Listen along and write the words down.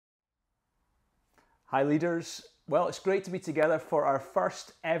Hi leaders. Well, it's great to be together for our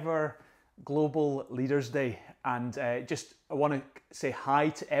first ever Global Leaders Day. And I want to say hi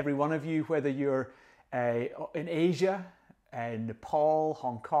to every one of you, whether you're in Asia, in Nepal,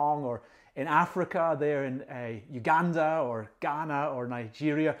 Hong Kong, or in Africa, there in Uganda or Ghana or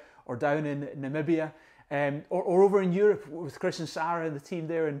Nigeria, or down in Namibia, or over in Europe with Chris and Sarah and the team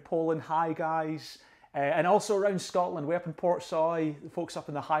there in Poland. Hi guys. And also around Scotland, way up in Portsoy, the folks up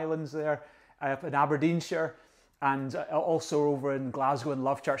in the Highlands there, up in Aberdeenshire, and also over in Glasgow and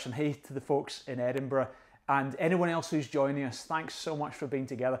Love Church. And hey to the folks in Edinburgh and anyone else who's joining us. Thanks so much for being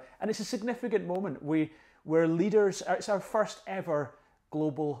together. And it's a significant moment. We're leaders. It's our first ever Go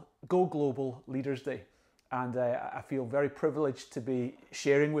Global Leaders Day. And I feel very privileged to be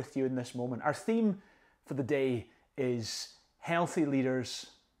sharing with you in this moment. Our theme for the day is healthy leaders,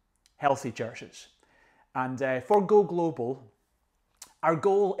 healthy churches. And for Go Global, our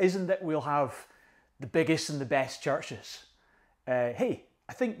goal isn't that we'll have the biggest and the best churches. Hey,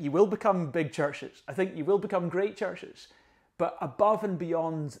 I think you will become big churches. I think you will become great churches. But above and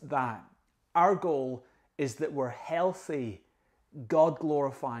beyond that, our goal is that we're healthy,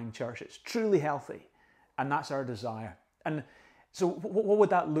 God-glorifying churches, truly healthy. And that's our desire. And so what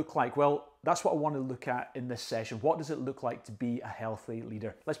would that look like? Well, that's what I want to look at in this session. What does it look like to be a healthy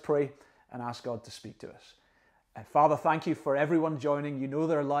leader? Let's pray and ask God to speak to us. Father, thank you for everyone joining. You know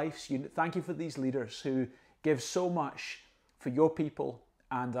their lives. Thank you for these leaders who give so much for your people.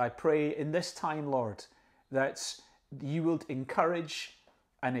 And I pray in this time, Lord, that you will encourage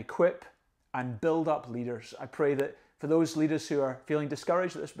and equip and build up leaders. I pray that for those leaders who are feeling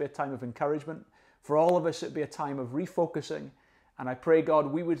discouraged, that this will be a time of encouragement. For all of us, it will be a time of refocusing. And I pray, God,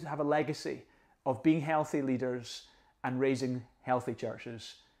 we would have a legacy of being healthy leaders and raising healthy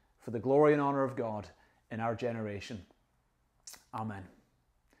churches for the glory and honor of God in our generation. Amen.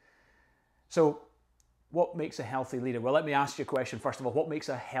 So, what makes a healthy leader? Well, let me ask you a question. First of all, what makes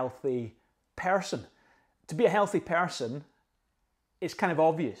a healthy person? To be a healthy person, it's kind of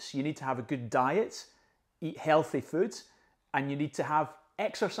obvious. You need to have a good diet, eat healthy food, and you need to have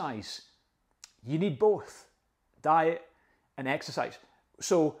exercise. You need both, diet and exercise.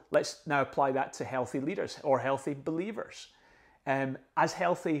 So let's now apply that to healthy leaders or healthy believers. As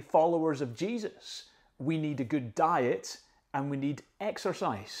healthy followers of Jesus, we need a good diet and we need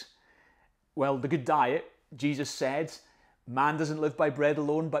exercise. Well, the good diet, Jesus said, man doesn't live by bread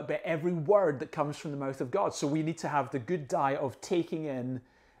alone, but by every word that comes from the mouth of God. So we need to have the good diet of taking in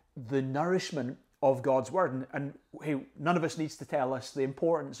the nourishment of God's word. And hey, none of us needs to tell us the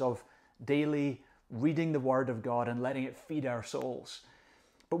importance of daily reading the word of God and letting it feed our souls.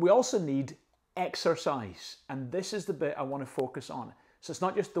 But we also need exercise. And this is the bit I want to focus on. So it's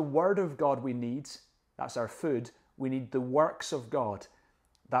not just the word of God we need, that's our food. We need the works of God.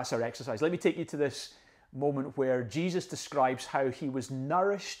 That's our exercise. Let me take you to this moment where Jesus describes how he was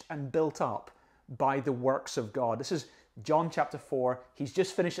nourished and built up by the works of God. This is John chapter 4. He's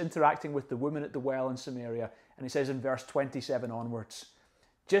just finished interacting with the woman at the well in Samaria. And he says in verse 27 onwards,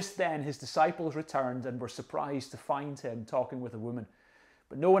 just then his disciples returned and were surprised to find him talking with a woman.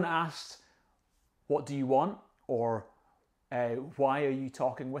 But no one asked, what do you want? Or why are you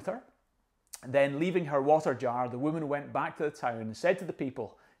talking with her? And then leaving her water jar, the woman went back to the town and said to the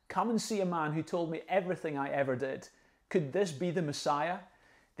people, come and see a man who told me everything I ever did. Could this be the Messiah?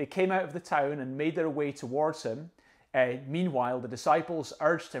 They came out of the town and made their way towards him. Meanwhile, the disciples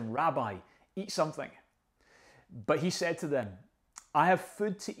urged him, Rabbi, eat something. But he said to them, I have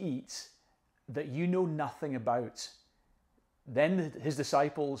food to eat that you know nothing about. Then his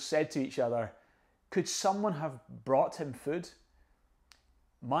disciples said to each other, could someone have brought him food?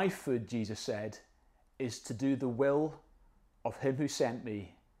 My food, Jesus said, is to do the will of him who sent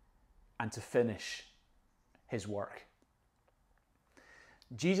me and to finish his work.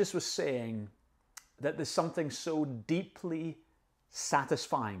 Jesus was saying that there's something so deeply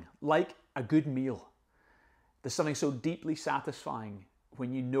satisfying, like a good meal. There's something so deeply satisfying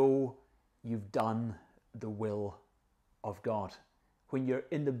when you know you've done the will of God, when you're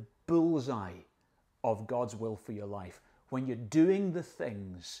in the bullseye of God's will for your life, when you're doing the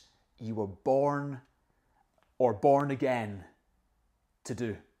things you were born or born again to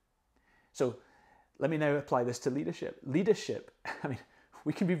do. So let me now apply this to leadership. Leadership, I mean,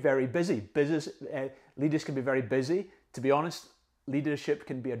 we can be very busy. Leaders can be very busy. To be honest, leadership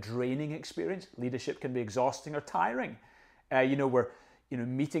can be a draining experience. Leadership can be exhausting or tiring. We're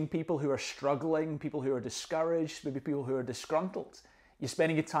meeting people who are struggling, people who are discouraged, maybe people who are disgruntled. You're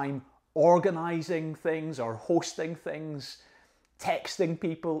spending your time organizing things or hosting things, texting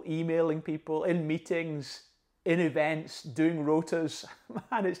people, emailing people, in meetings, in events, doing rotas.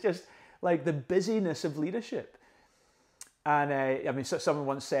 Man, it's just like the busyness of leadership. And I mean, someone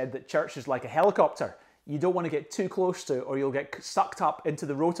once said that church is like a helicopter. You don't want to get too close to it or you'll get sucked up into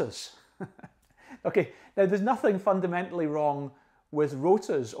the rotas. Okay, now there's nothing fundamentally wrong with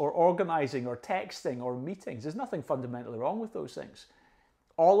rotas or organising or texting or meetings. There's nothing fundamentally wrong with those things.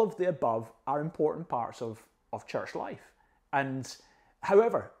 All of the above are important parts of church life. And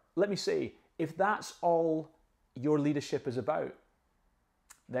however, let me say, if that's all your leadership is about,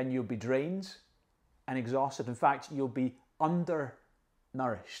 then you'll be drained and exhausted. In fact, you'll be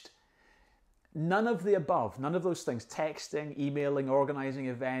undernourished. None of the above, none of those things, texting, emailing, organising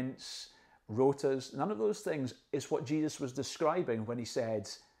events, rotas, none of those things is what Jesus was describing when he said,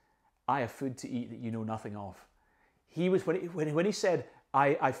 I have food to eat that you know nothing of. He was, when he said,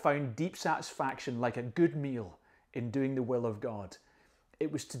 I found deep satisfaction like a good meal in doing the will of God,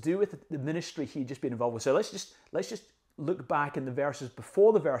 it was to do with the ministry he'd just been involved with. So let's just look back in the verses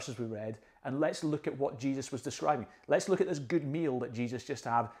before the verses we read, and let's look at what Jesus was describing. Let's look at this good meal that Jesus just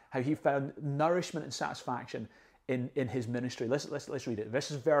had, how he found nourishment and satisfaction in his ministry. Let's read it.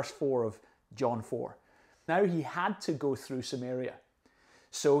 This is verse 4 of John 4. Now he had to go through Samaria.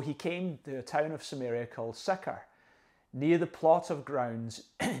 So he came to a town of Samaria called Sychar, near the plot of grounds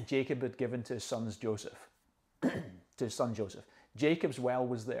Jacob had given to his son Joseph. Jacob's well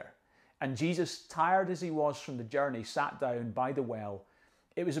was there. And Jesus, tired as he was from the journey, sat down by the well.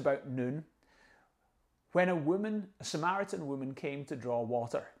 It was about noon, when a Samaritan woman came to draw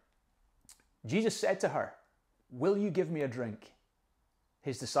water. Jesus said to her, "Will you give me a drink?"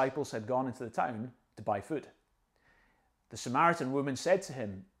 His disciples had gone into the town to buy food. The Samaritan woman said to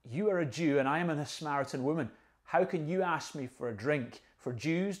him, "You are a Jew and I am a Samaritan woman. How can you ask me for a drink? For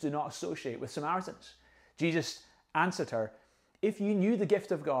Jews do not associate with Samaritans." Jesus answered her, "If you knew the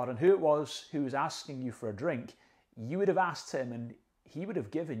gift of God and who it was who was asking you for a drink, you would have asked him and he would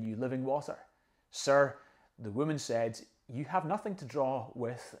have given you living water." "Sir," the woman said, "you have nothing to draw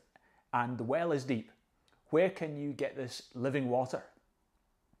with and the well is deep. Where can you get this living water?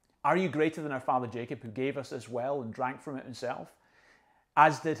 Are you greater than our father Jacob, who gave us this well and drank from it himself,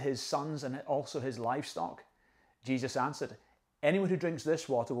 as did his sons and also his livestock?" Jesus answered, "Anyone who drinks this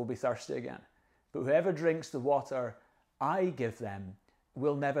water will be thirsty again, but whoever drinks the water I give them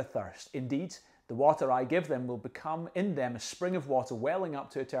will never thirst. Indeed, the water I give them will become in them a spring of water welling up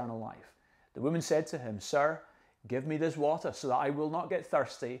to eternal life." The woman said to him, "Sir, give me this water so that I will not get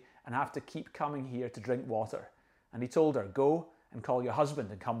thirsty and have to keep coming here to drink water." And he told her, "Go and call your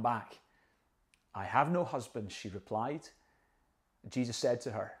husband and come back." "I have no husband," she replied. Jesus said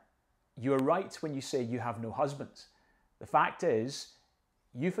to her, "You are right when you say you have no husband. The fact is,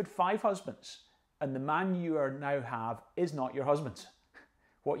 you've had 5 husbands, and the man you are now have is not your husband.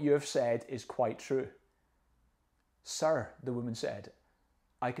 What you have said is quite true." "Sir," the woman said,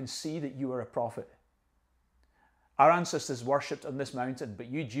 "I can see that you are a prophet. Our ancestors worshipped on this mountain, but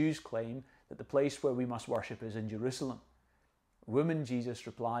you Jews claim that the place where we must worship is in Jerusalem." "Woman," Jesus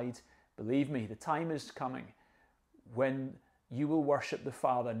replied, "believe me, the time is coming when you will worship the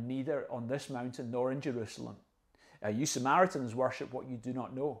Father neither on this mountain nor in Jerusalem. You Samaritans worship what you do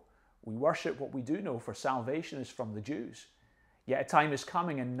not know. We worship what we do know, for salvation is from the Jews. Yet a time is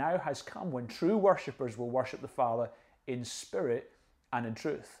coming, and now has come, when true worshippers will worship the Father in spirit and in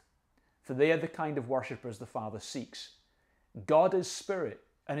truth. For they are the kind of worshippers the Father seeks. God is spirit,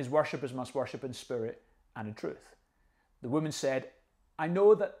 and his worshippers must worship in spirit and in truth." The woman said, "I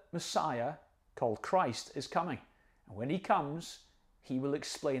know that Messiah, called Christ, is coming. And when he comes, he will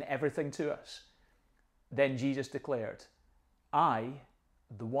explain everything to us." Then Jesus declared, "I,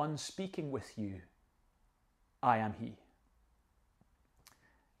 the one speaking with you, I am he."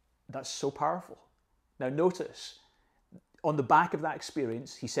 That's so powerful. Now notice, on the back of that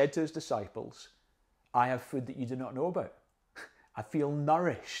experience, he said to his disciples, "I have food that you do not know about. I feel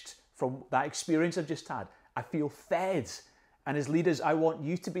nourished from that experience I've just had. I feel fed. And as leaders, I want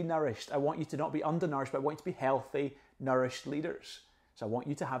you to be nourished. I want you to not be undernourished, but I want you to be healthy, nourished leaders. So I want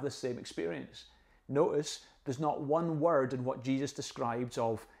you to have the same experience." Notice there's not one word in what Jesus describes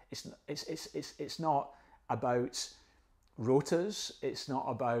of, it's not about rotas, it's not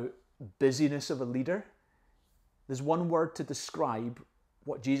about busyness of a leader. There's one word to describe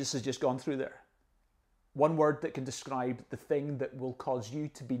what Jesus has just gone through there. One word that can describe the thing that will cause you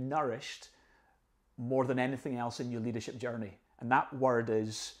to be nourished more than anything else in your leadership journey. And that word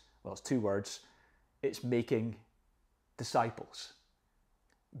is, well, it's 2 words. It's making disciples.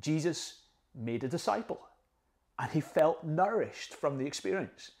 Jesus made a disciple and he felt nourished from the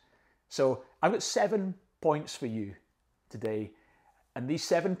experience. So I've got 7 points for you today. And these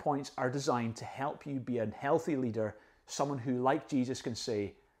 7 points are designed to help you be a healthy leader, someone who, like Jesus, can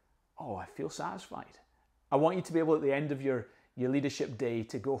say, oh, I feel satisfied. I want you to be able at the end of your leadership day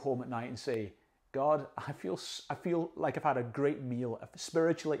to go home at night and say, God, I feel like I've had a great meal.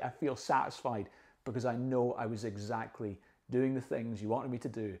 Spiritually, I feel satisfied because I know I was exactly doing the things you wanted me to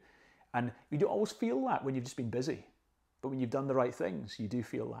do. And you don't always feel that when you've just been busy. But when you've done the right things, you do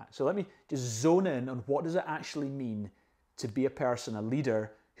feel that. So let me just zone in on what does it actually mean to be a person, a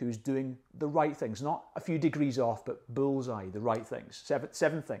leader, who's doing the right things. Not a few degrees off, but bullseye, the right things.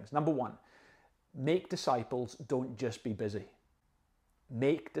 Seven things. Number one, make disciples, don't just be busy.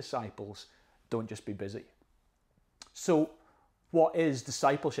 Make disciples, don't just be busy. So what is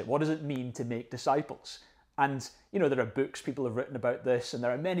discipleship? What does it mean to make disciples? And, you know, there are books, people have written about this, and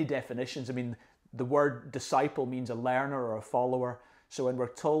there are many definitions. I mean, the word disciple means a learner or a follower. So when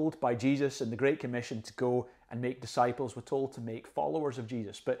we're told by Jesus in the Great Commission to go and make disciples, we're told to make followers of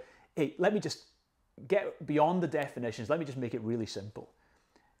Jesus. But hey, let me just get beyond the definitions. Let me just make it really simple.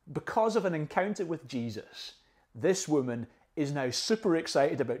 Because of an encounter with Jesus, this woman is now super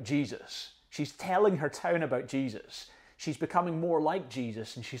excited about Jesus. She's telling her town about Jesus. She's becoming more like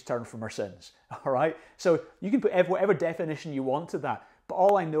Jesus, and she's turned from her sins. All right? So you can put whatever definition you want to that. But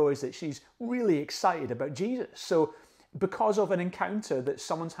all I know is that she's really excited about Jesus. So because of an encounter that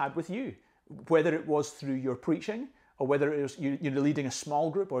someone's had with you, whether it was through your preaching, or whether it was you're leading a small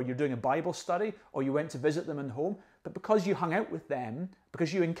group, or you're doing a Bible study, or you went to visit them in home, but because you hung out with them,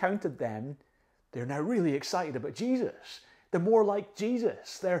 because you encountered them, they're now really excited about Jesus. They're more like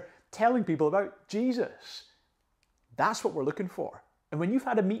Jesus. They're telling people about Jesus. That's what we're looking for. And when you've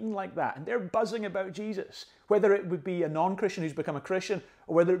had a meeting like that and they're buzzing about Jesus, whether it would be a non-Christian who's become a Christian,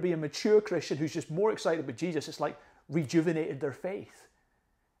 or whether it be a mature Christian who's just more excited about Jesus, it's like rejuvenated their faith.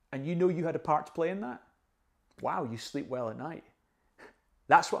 And you know you had a part to play in that. Wow, you sleep well at night.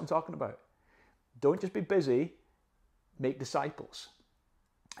 That's what I'm talking about. Don't just be busy, make disciples.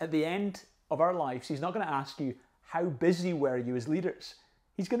 At the end of our lives, he's not going to ask you, how busy were you as leaders?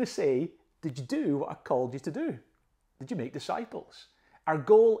 He's going to say, did you do what I called you to do? Did you make disciples? Our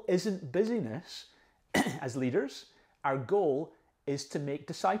goal isn't busyness as leaders. Our goal is to make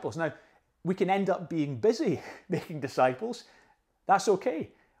disciples. Now, we can end up being busy making disciples. That's okay.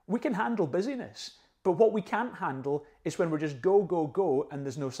 We can handle busyness. But what we can't handle is when we're just go, go, go, and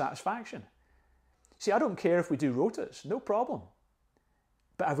there's no satisfaction. See, I don't care if we do rotas, no problem.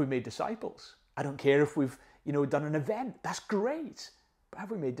 But have we made disciples? I don't care if we've, done an event. That's great. But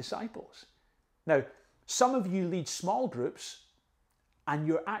have we made disciples? Now, some of you lead small groups and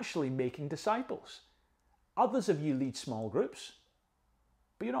you're actually making disciples. Others of you lead small groups,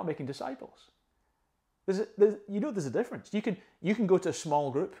 but you're not making disciples. There's a difference. You can go to a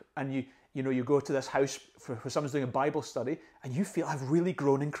small group and you go to this house for someone's doing a Bible study and you feel, I've really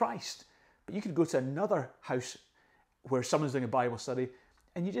grown in Christ. But you could go to another house where someone's doing a Bible study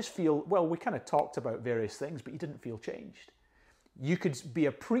and you just feel, well, we kind of talked about various things, but you didn't feel changed. You could be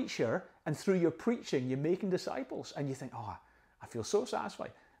a preacher and through your preaching, you're making disciples and you think, oh, I feel so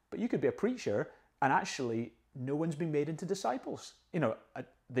satisfied. But you could be a preacher and actually no one's been made into disciples.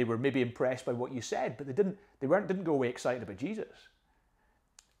 They were maybe impressed by what you said, but they didn't go away excited about Jesus.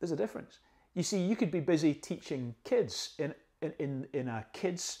 There's a difference. You see, you could be busy teaching kids in a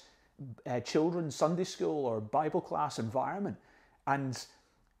kids' children's Sunday school or Bible class environment, and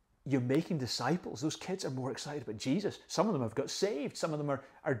you're making disciples. Those kids are more excited about Jesus. Some of them have got saved. Some of them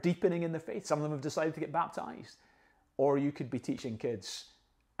are deepening in the faith. Some of them have decided to get baptized. Or you could be teaching kids,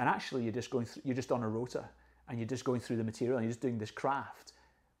 and actually you're just on a rota, and you're just going through the material, and you're just doing this craft,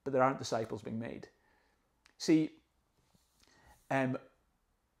 but there aren't disciples being made. See,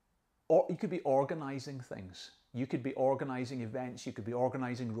 or you could be organizing things. You could be organizing events. You could be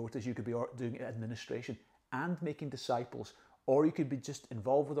organizing rotas. You could be doing administration and making disciples. Or you could be just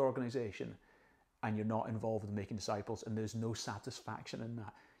involved with organization and you're not involved with making disciples, and there's no satisfaction in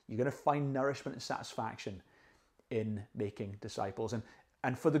that. You're going to find nourishment and satisfaction in making disciples.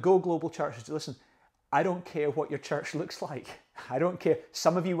 And for the Go Global churches, listen, I don't care what your church looks like. I don't care.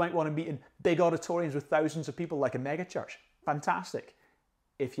 Some of you might want to meet in big auditoriums with thousands of people like a mega church. Fantastic,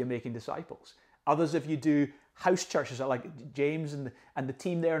 if you're making disciples. Others of you do house churches like James and the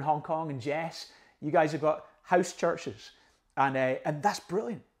team there in Hong Kong and Jess. You guys have got house churches. And that's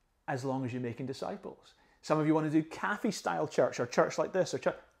brilliant, as long as you're making disciples. Some of you want to do cafe-style church or church like this.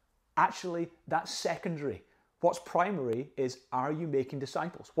 Actually, that's secondary. What's primary is, are you making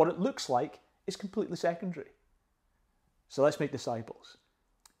disciples? What it looks like is completely secondary. So let's make disciples.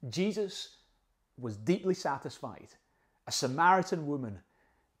 Jesus was deeply satisfied. A Samaritan woman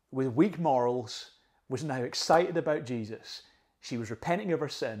with weak morals was now excited about Jesus. She was repenting of her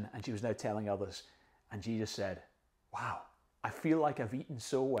sin and she was now telling others. And Jesus said, wow, I feel like I've eaten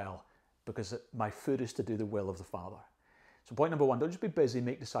so well. because my food is to do the will of the Father. So point number one, don't just be busy,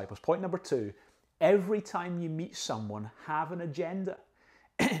 make disciples. Point number two, every time you meet someone, have an agenda.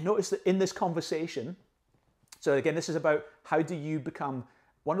 Notice that in this conversation, so again, this is about how do you become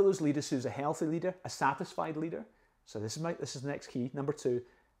one of those leaders who's a healthy leader, a satisfied leader. So this is the next key. Number two,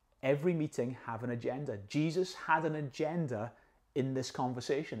 every meeting have an agenda. Jesus had an agenda in this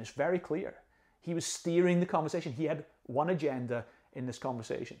conversation. It's very clear. He was steering the conversation. He had one agenda in this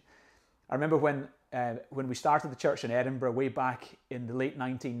conversation. I remember when we started the church in Edinburgh way back in the late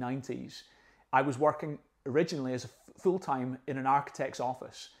 1990s, I was working originally as a full-time in an architect's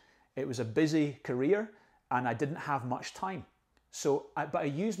office. It was a busy career and I didn't have much time. But I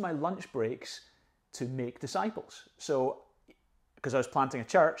used my lunch breaks to make disciples. So, because I was planting a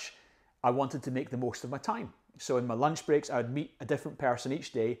church, I wanted to make the most of my time. So in my lunch breaks, I would meet a different person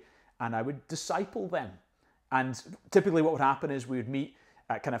each day and I would disciple them. And typically what would happen is we would meet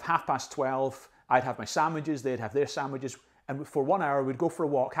at kind of 12:30. I'd have my sandwiches, they'd have their sandwiches. And for 1 hour, we'd go for a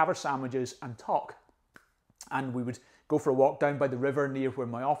walk, have our sandwiches and talk. And we would go for a walk down by the river near where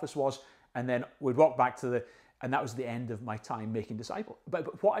my office was. And then we'd walk back and that was the end of my time making disciples.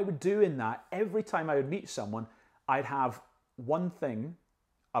 But what I would do in that, every time I would meet someone, I'd have one thing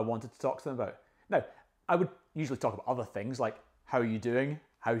I wanted to talk to them about. Now, I would usually talk about other things like, how are you doing?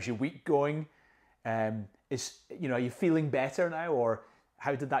 How's your week going? Are you feeling better now? Or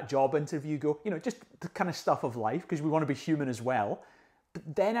how did that job interview go? Just the kind of stuff of life, because we want to be human as well.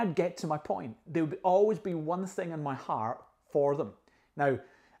 But then I'd get to my point. There would always be one thing in my heart for them. Now,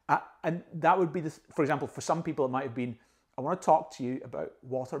 and that would be, for example, for some people it might have been, I want to talk to you about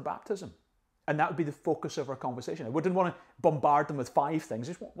water baptism. And that would be the focus of our conversation. I wouldn't want to bombard them with 5 things,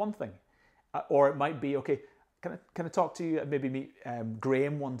 just one thing. Or it might be, okay, can I talk to you, maybe meet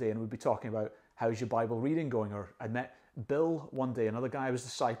Graham one day and we'd be talking about how's your Bible reading going? Or I met Bill one day, another guy I was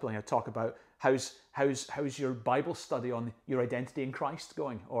discipling, I'd talk about how's your Bible study on your identity in Christ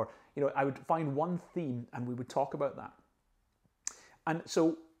going? Or, I would find one theme and we would talk about that. And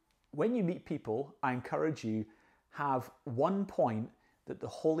so when you meet people, I encourage you, have one point that the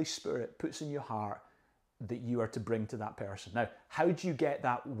Holy Spirit puts in your heart that you are to bring to that person. Now, how do you get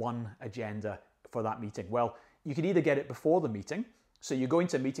that one agenda for that meeting? Well, you can either get it before the meeting. So you go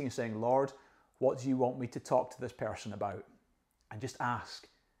into a meeting and saying, Lord, what do you want me to talk to this person about? And just ask,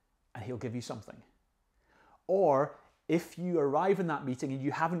 and he'll give you something. Or if you arrive in that meeting and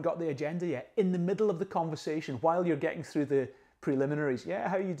you haven't got the agenda yet, in the middle of the conversation, while you're getting through the preliminaries, yeah,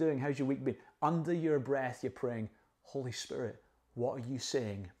 how are you doing? How's your week been? Under your breath, you're praying, Holy Spirit, what are you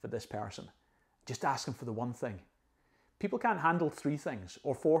saying for this person? Just ask them for the one thing. People can't handle 3 things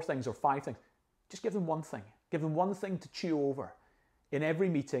or 4 things or 5 things. Just give them one thing. Give them one thing to chew over. In every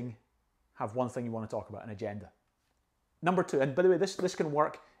meeting, have one thing you want to talk about, an agenda. Number 2, and by the way, this can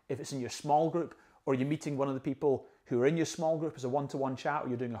work if it's in your small group or you're meeting one of the people who are in your small group as a one-to-one chat, or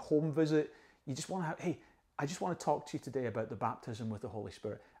you're doing a home visit. You just want to have, hey, I just want to talk to you today about the baptism with the Holy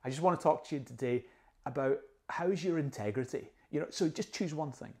Spirit. I just want to talk to you today about how's your integrity. So just choose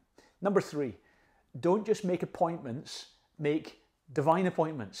one thing. Number 3, don't just make appointments, make divine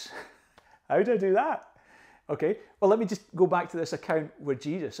appointments. How do I do that? Okay, well, let me just go back to this account with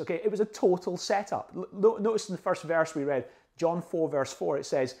Jesus. Okay, it was a total setup. Notice in the first verse we read, John 4 verse 4, it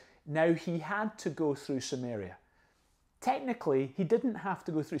says, now he had to go through Samaria. Technically, he didn't have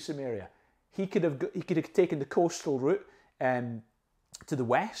to go through Samaria. He could have taken the coastal route to the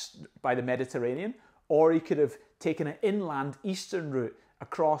west by the Mediterranean, or he could have taken an inland eastern route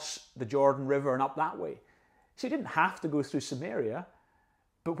across the Jordan River and up that way. So he didn't have to go through Samaria,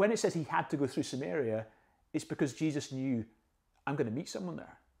 but when it says he had to go through Samaria, it's because Jesus knew, I'm going to meet someone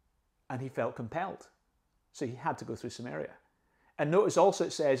there, and he felt compelled. So he had to go through Samaria. And notice also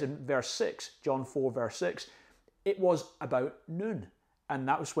it says in verse 6, John 4 verse 6, it was about noon. And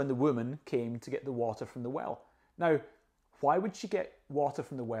that was when the woman came to get the water from the well. Now, why would she get water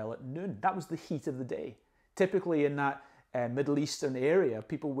from the well at noon? That was the heat of the day. Typically in that Middle Eastern area,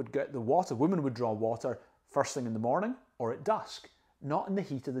 people would get the water. Women would draw water first thing in the morning or at dusk, not in the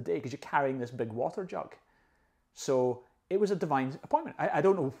heat of the day, because you're carrying this big water jug. So it was a divine appointment. I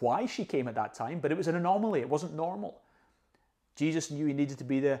don't know why she came at that time, but it was an anomaly. It wasn't normal. Jesus knew he needed to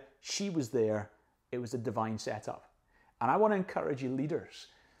be there. She was there. It was a divine setup. And I want to encourage you, leaders,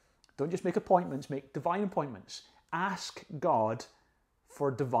 don't just make appointments, make divine appointments. Ask God for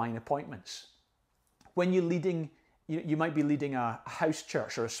divine appointments. When you're leading, you might be leading a house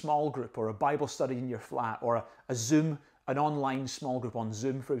church or a small group or a Bible study in your flat or a Zoom, an online small group on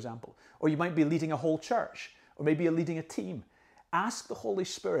Zoom, for example. Or you might be leading a whole church, or maybe you're leading a team. Ask the Holy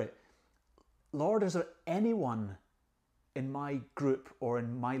Spirit, Lord, is there anyone in my group or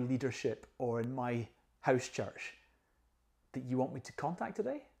in my leadership or in my house church that you want me to contact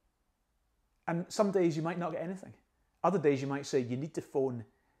today? And some days you might not get anything. Other days you might say, you need to phone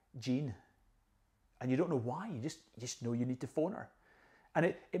Jean. And you don't know why, you just know you need to phone her. And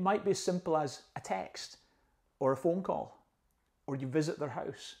it might be as simple as a text or a phone call, or you visit their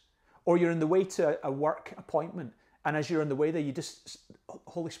house, or you're on the way to a work appointment, and as you're on the way there, you just,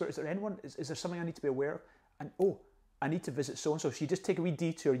 Holy Spirit, is there anyone, is there something I need to be aware of? And I need to visit so-and-so. So you just take a wee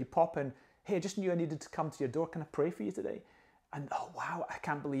detour, you pop in, hey, I just knew I needed to come to your door, can I pray for you today? And oh wow, I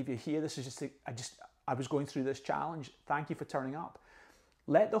can't believe you're here. This is I was going through this challenge. Thank you for turning up.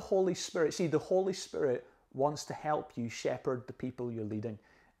 Let the Holy Spirit, see, the Holy Spirit wants to help you shepherd the people you're leading,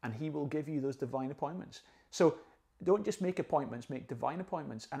 and he will give you those divine appointments. So don't just make appointments, make divine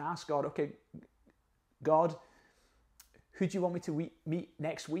appointments, and ask God, okay, God, who do you want me to meet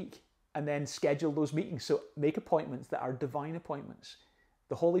next week? And then schedule those meetings. So make appointments that are divine appointments.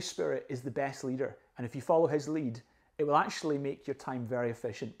 The Holy Spirit is the best leader, and if you follow his lead, it will actually make your time very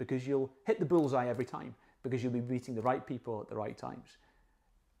efficient, because you'll hit the bullseye every time, because you'll be meeting the right people at the right times.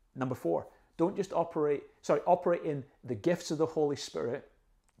 Number 4, don't just operate in the gifts of the Holy Spirit,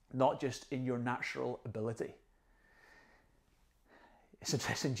 not just in your natural ability. It's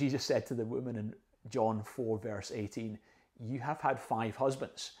interesting, Jesus said to the woman in John 4 verse 18, you have had 5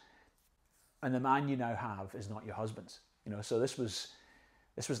 husbands, and the man you now have is not your husband. You know, so this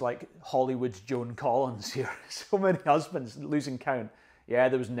was like Hollywood's Joan Collins here. So many husbands, losing count. Yeah,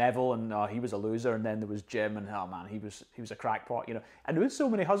 there was Neville, and he was a loser, and then there was Jim, and oh man, he was a crackpot, you know. And there was so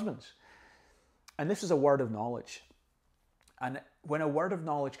many husbands. And this is a word of knowledge. And when a word of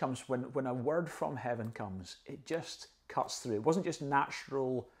knowledge comes, when a word from heaven comes, it just cuts through. It wasn't just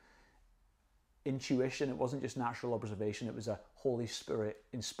natural intuition, it wasn't just natural observation, it was a Holy Spirit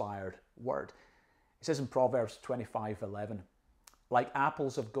inspired word. It says in Proverbs 25:11, like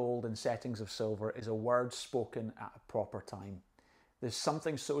apples of gold in settings of silver is a word spoken at a proper time. There's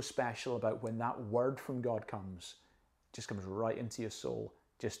something so special about when that word from God comes, just comes right into your soul,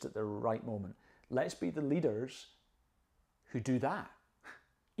 just at the right moment. Let's be the leaders who do that,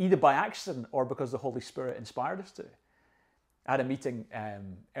 either by accident or because the Holy Spirit inspired us to. I had a meeting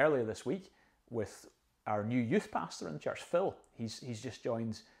earlier this week with our new youth pastor in the church, Phil. He's just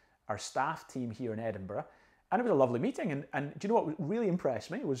joined our staff team here in Edinburgh, and it was a lovely meeting. And do you know what really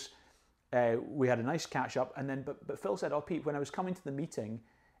impressed me was we had a nice catch up, and then but Phil said, "Oh, Pete, when I was coming to the meeting,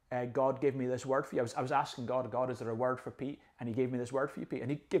 God gave me this word for you. I was asking God, is there a word for Pete? And he gave me this word for you, Pete,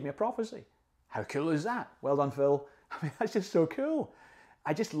 and he gave me a prophecy." How cool is that? Well done, Phil. I mean, that's just so cool.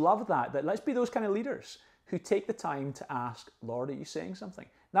 I just love that let's be those kind of leaders who take the time to ask, Lord, are you saying something?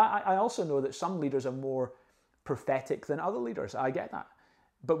 Now, I also know that some leaders are more prophetic than other leaders. I get that.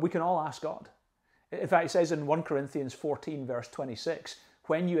 But we can all ask God. In fact, it says in 1 Corinthians 14, verse 26,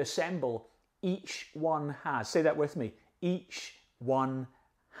 when you assemble, each one has. Say that with me. Each one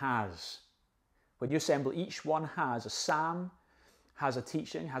has. When you assemble, each one has a psalm, has a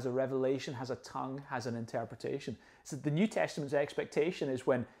teaching, has a revelation, has a tongue, has an interpretation. So the New Testament's expectation is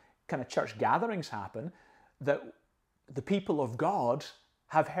when kind of church gatherings happen, that the people of God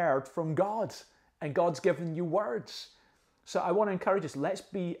have heard from God, and God's given you words. So I want to encourage us, let's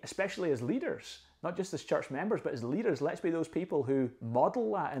be, especially as leaders, not just as church members, but as leaders, let's be those people who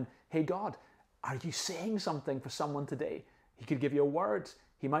model that. And hey, God, are you saying something for someone today? He could give you a word.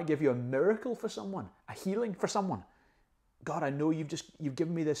 He might give you a miracle for someone, a healing for someone. God, I know you've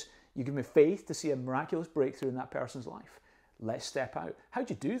given me this, you give me faith to see a miraculous breakthrough in that person's life. Let's step out.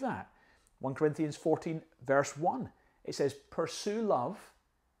 How'd you do that? 1 Corinthians 14, verse 1. It says, pursue love,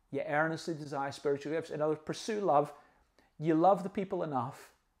 you earnestly desire spiritual gifts. In other words, pursue love. You love the people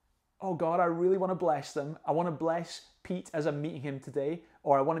enough. Oh God, I really want to bless them. I want to bless Pete as I'm meeting him today.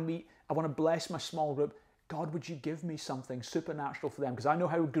 Or I want to bless my small group. God, would you give me something supernatural for them? Because I know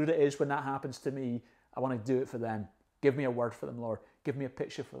how good it is when that happens to me. I want to do it for them. Give me a word for them, Lord. Give me a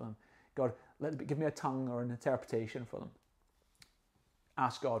picture for them. God, give me a tongue or an interpretation for them.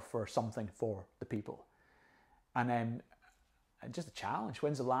 Ask God for something for the people. And just a challenge.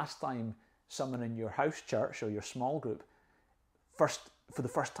 When's the last time someone in your house church or your small group for the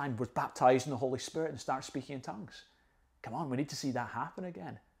first time was baptized in the Holy Spirit and started speaking in tongues? Come on, we need to see that happen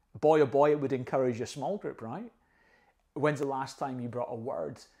again. Boy, oh boy, it would encourage your small group, right? When's the last time you brought a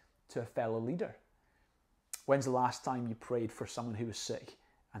word to a fellow leader? When's the last time you prayed for someone who was sick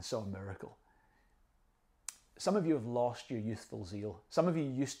and saw a miracle? Some of you have lost your youthful zeal. Some of you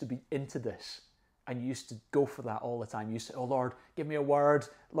used to be into this and you used to go for that all the time. You used to say, oh Lord, give me a word.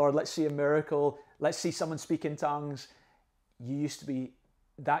 Lord, let's see a miracle. Let's see someone speak in tongues.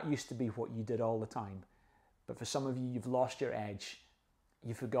 That used to be what you did all the time. But for some of you, you've lost your edge.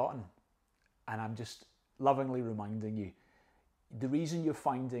 You've forgotten. And I'm just lovingly reminding you, the reason you're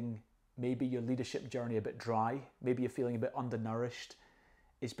finding maybe your leadership journey a bit dry, maybe you're feeling a bit undernourished,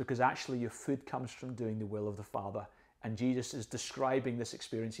 is because actually your food comes from doing the will of the Father. And Jesus is describing this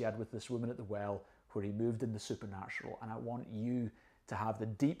experience he had with this woman at the well, where he moved in the supernatural. And I want you to have the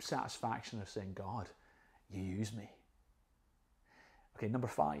deep satisfaction of saying, God, you use me. Okay, number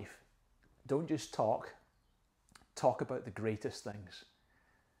 5, don't just talk about the greatest things.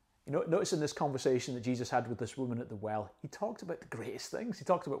 You know, notice in this conversation that Jesus had with this woman at the well, he talked about the greatest things. He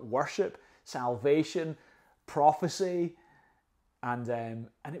talked about worship, salvation, prophecy, and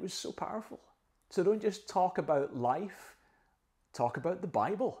it was so powerful. So don't just talk about life, talk about the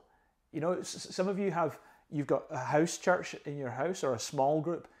Bible. You know, some of you you've got a house church in your house or a small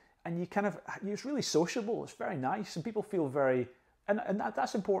group, and it's really sociable. It's very nice, and people feel and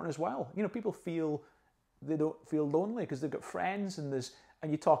that's important as well. You know, people they don't feel lonely because they've got friends,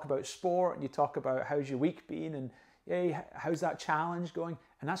 and you talk about sport, and you talk about how's your week been, and hey, how's that challenge going,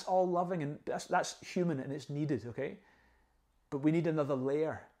 and that's all loving, and that's human, and it's needed, okay? But we need another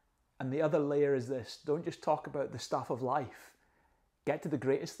layer, and the other layer is this: don't just talk about the stuff of life. Get to the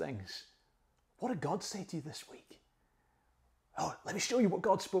greatest things. What did God say to you this week? Oh, let me show you what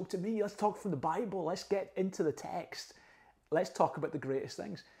God spoke to me. Let's talk from the Bible. Let's get into the text. Let's talk about the greatest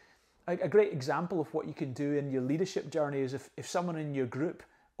things. A great example of what you can do in your leadership journey is if someone in your group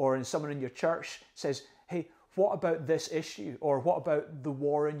or someone in your church says, hey, what about this issue? Or what about the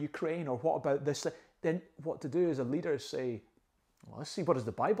war in Ukraine? Or what about this? Then what to do as a leader is say, well, let's see, what does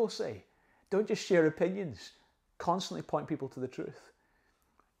the Bible say? Don't just share opinions. Constantly point people to the truth.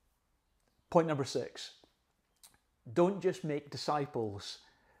 Point number 6, don't just make disciples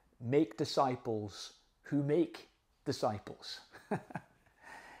who make disciples.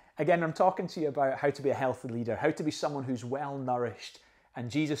 Again, I'm talking to you about how to be a healthy leader, how to be someone who's well nourished. And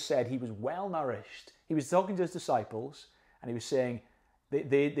Jesus said he was well nourished. He was talking to his disciples, and he was saying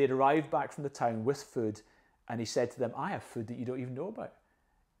they'd arrived back from the town with food, and he said to them, I have food that you don't even know about.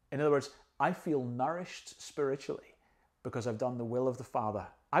 In other words, I feel nourished spiritually because I've done the will of the Father.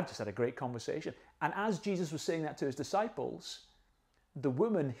 I've just had a great conversation. And as Jesus was saying that to his disciples, the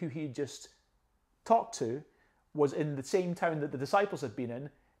woman who he just talked to was in the same town that the disciples had been in,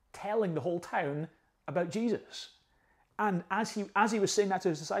 telling the whole town about Jesus. And as he was saying that to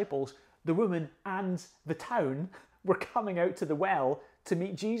his disciples, the woman and the town were coming out to the well to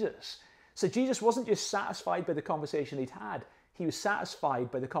meet Jesus. So Jesus wasn't just satisfied by the conversation he'd had, he was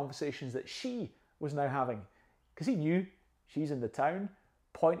satisfied by the conversations that she was now having. Because he knew she's in the town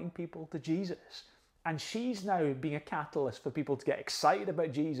pointing people to Jesus. And she's now being a catalyst for people to get excited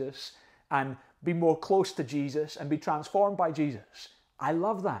about Jesus and be more close to Jesus and be transformed by Jesus. I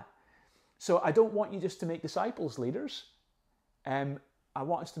love that. So I don't want you just to make disciples leaders. I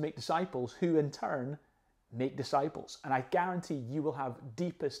want us to make disciples who in turn make disciples. And I guarantee you will have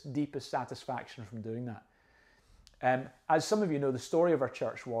deepest satisfaction from doing that. As some of you know, the story of our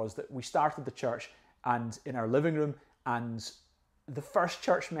church was that we started the church and in our living room, and the first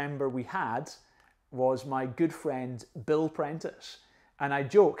church member we had was my good friend Bill Prentice. And I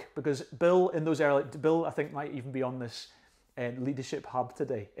joke because Bill I think might even be on this leadership hub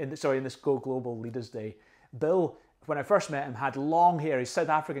today, in this Go Global Leaders Day. Bill, when I first met him, had long hair. He's a South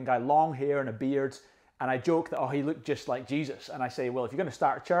African guy, long hair and a beard. And I joke that, he looked just like Jesus. And I say, well, if you're going to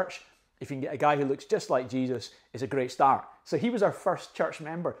start a church, if you can get a guy who looks just like Jesus, it's a great start. So he was our first church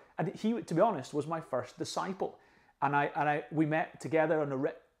member. And he, to be honest, was my first disciple. And we met together on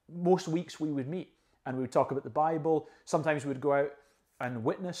most weeks we would meet. And we would talk about the Bible. Sometimes we'd go out and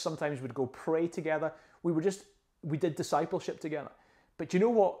witness. Sometimes we'd go pray together. We did discipleship together. But you know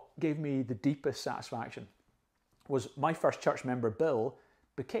what gave me the deepest satisfaction? Was my first church member, Bill,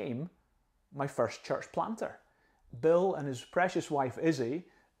 became my first church planter. Bill and his precious wife, Izzy,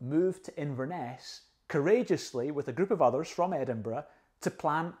 moved to Inverness courageously with a group of others from Edinburgh to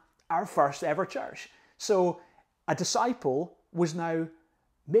plant our first ever church. So a disciple was now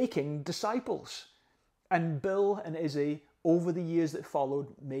making disciples. And Bill and Izzy, over the years that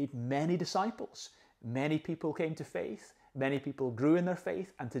followed, made many disciples. Many people came to faith. Many people grew in their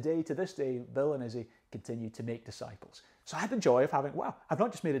faith. And today, to this day, Bill and Izzy continue to make disciples. So I had the joy of having, I've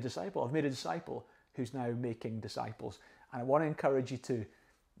not just made a disciple, I've made a disciple who's now making disciples. And I want to encourage you to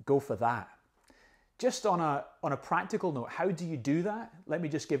go for that. Just on a practical note, how do you do that? Let me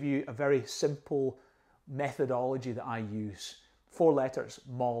just give you a very simple methodology that I use. 4 letters,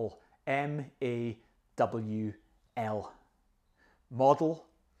 MAWL, MAWL. Model,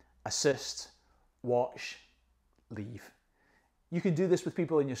 assist, watch, leave. You can do this with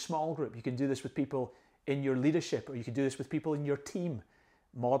people in your small group. You can do this with people in your leadership, or you could do this with people in your team.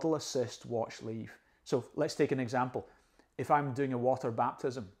 Model, assist, watch, leave. So let's take an example. If I'm doing a water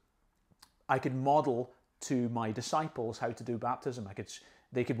baptism, I could model to my disciples how to do baptism.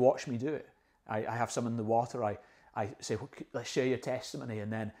 They could watch me do it. I have some in the water. I say, well, let's share your testimony.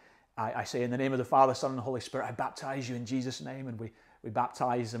 And then I say, in the name of the Father, Son, and the Holy Spirit, I baptize you in Jesus' name. And we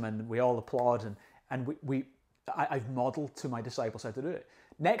baptize them, and we all applaud. And I've modeled to my disciples how to do it.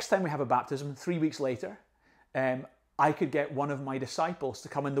 Next time we have a baptism, 3 weeks later, I could get one of my disciples to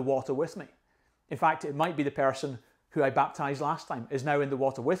come in the water with me. In fact, it might be the person who I baptized last time is now in the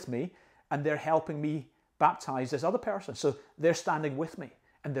water with me, and they're helping me baptize this other person. So they're standing with me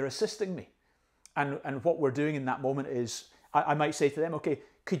and they're assisting me. And what we're doing in that moment is, I might say to them, okay,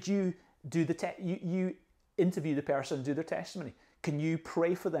 could you do you interview the person, do their testimony. Can you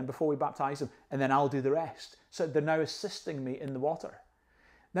pray for them before we baptize them? And then I'll do the rest. So they're now assisting me in the water.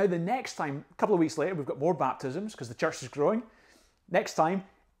 Now the next time, a couple of weeks later, we've got more baptisms because the church is growing. Next time,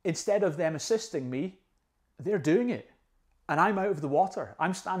 instead of them assisting me, they're doing it. And I'm out of the water.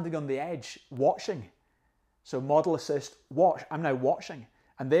 I'm standing on the edge watching. So model, assist, watch. I'm now watching.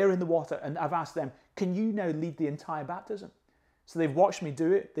 And they're in the water. And I've asked them, can you now lead the entire baptism? So they've watched me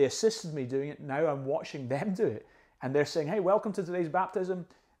do it. They assisted me doing it. Now I'm watching them do it. And they're saying, hey, welcome to today's baptism.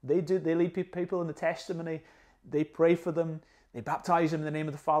 They lead people in the testimony. They pray for them. They baptize them in the name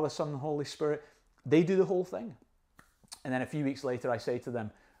of the Father, Son, and the Holy Spirit. They do the whole thing. And then a few weeks later, I say to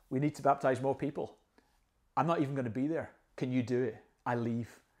them, we need to baptize more people. I'm not even going to be there. Can you do it? I leave.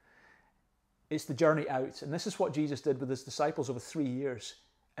 It's the journey out. And this is what Jesus did with his disciples over 3 years.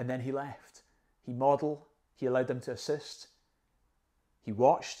 And then he left. He modeled. He allowed them to assist. He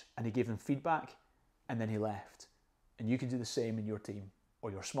watched and he gave them feedback. And then he left. And you can do the same in your team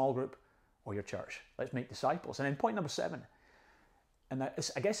or your small group or your church. Let's make disciples. And then point number 7. And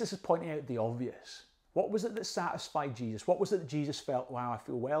I guess this is pointing out the obvious. What was it that satisfied Jesus? What was it that Jesus felt, wow, I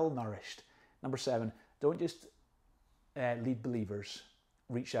feel well nourished? Number 7, don't just lead believers,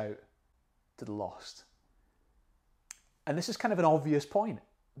 reach out to the lost. And this is kind of an obvious point,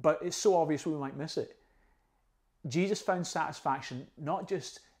 but it's so obvious we might miss it. Jesus found satisfaction not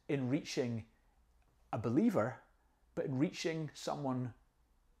just in reaching a believer, but in reaching someone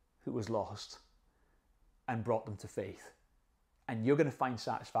who was lost and brought them to faith. And you're going to find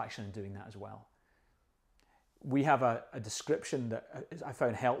satisfaction in doing that as well. We have a description that I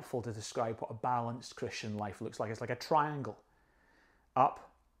found helpful to describe what a balanced Christian life looks like. It's like a triangle.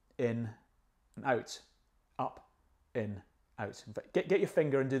 Up, in, and out. Up, in, out. In fact, get your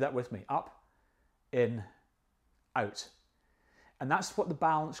finger and do that with me. Up, in, out. And that's what the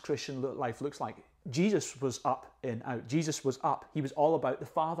balanced Christian life looks like. Jesus was up, in, out. Jesus was up. He was all about the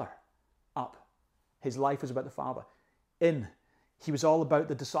Father. Up. His life was about the Father. In. He was all about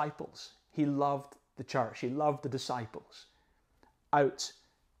the disciples. He loved the church. He loved the disciples. Out.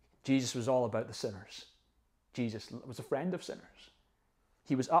 Jesus was all about the sinners. Jesus was a friend of sinners.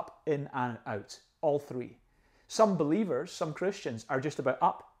 He was up, in, and out. All three. Some believers, some Christians, are just about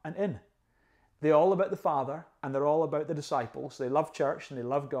up and in. They're all about the Father and they're all about the disciples. They love church and they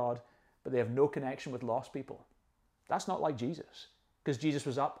love God, but they have no connection with lost people. That's not like Jesus, because Jesus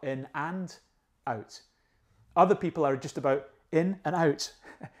was up, in, and out. Other people are just about in and out.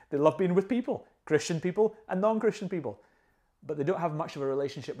 They love being with people, Christian people and non-Christian people, but they don't have much of a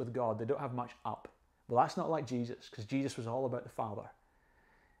relationship with God. They don't have much up. Well, that's not like Jesus, because Jesus was all about the Father.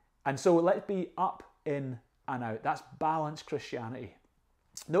 And so let's be up, in, and out. That's balanced Christianity.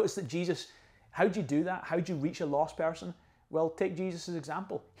 Notice that Jesus, how do you do that? How do you reach a lost person? Well, take Jesus'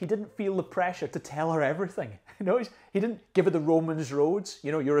 example. He didn't feel the pressure to tell her everything. Notice, he didn't give her the Romans roads.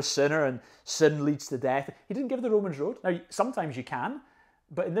 You know, you're a sinner and sin leads to death. He didn't give her the Romans road. Now, sometimes you can,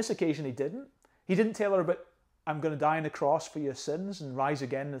 but in this occasion he didn't. He didn't tell her about, I'm going to die on the cross for your sins and rise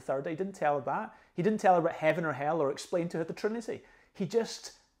again the third day. He didn't tell her that. He didn't tell her about heaven or hell or explain to her the Trinity. He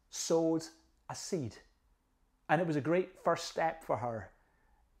just sowed a seed. And it was a great first step for her.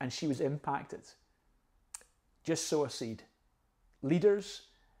 And she was impacted. Just sow a seed. Leaders,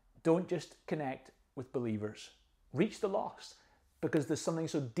 don't just connect with believers. Reach the lost, because there's something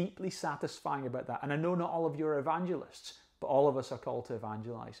so deeply satisfying about that. And I know not all of you are evangelists, but all of us are called to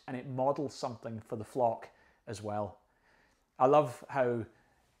evangelize. And it models something for the flock as well. I love how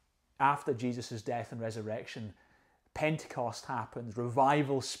after Jesus' death and resurrection, Pentecost happened,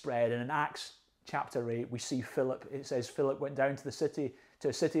 revival spread, and in Acts chapter 8, we see Philip. It says Philip went down to a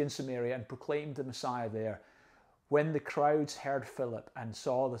city in Samaria and proclaimed the Messiah there. When the crowds heard Philip and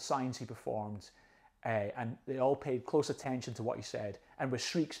saw the signs he performed, and they all paid close attention to what he said, and with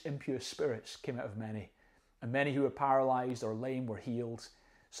shrieks, impure spirits came out of many. And many who were paralyzed or lame were healed,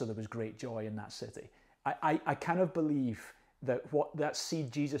 so there was great joy in that city. I kind of believe that what that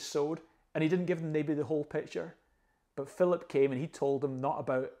seed Jesus sowed, and he didn't give them maybe the whole picture, but Philip came and he told them not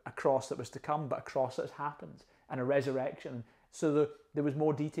about a cross that was to come, but a cross that has happened and a resurrection. So there was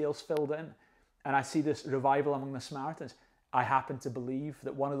more details filled in. And I see this revival among the Samaritans. I happen to believe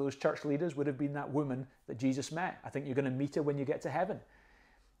that one of those church leaders would have been that woman that Jesus met. I think you're going to meet her when you get to heaven.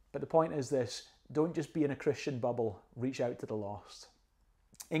 But the point is this: don't just be in a Christian bubble, reach out to the lost.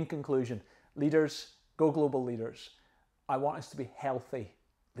 In conclusion, leaders, go global leaders. I want us to be healthy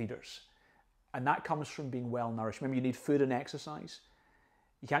leaders. And that comes from being well nourished. Remember, you need food and exercise.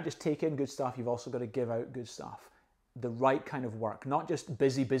 You can't just take in good stuff, you've also got to give out good stuff. The right kind of work, not just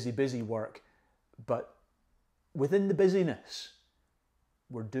busy, busy, busy work, but within the busyness,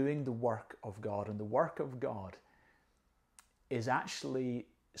 we're doing the work of God. And the work of God is actually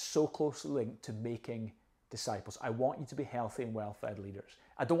so closely linked to making disciples. I want you to be healthy and well-fed leaders.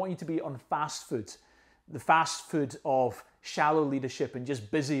 I don't want you to be on fast food, the fast food of shallow leadership and just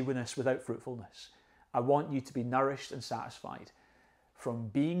busyness without fruitfulness. I want you to be nourished and satisfied from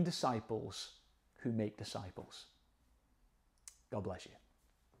being disciples who make disciples. God bless you.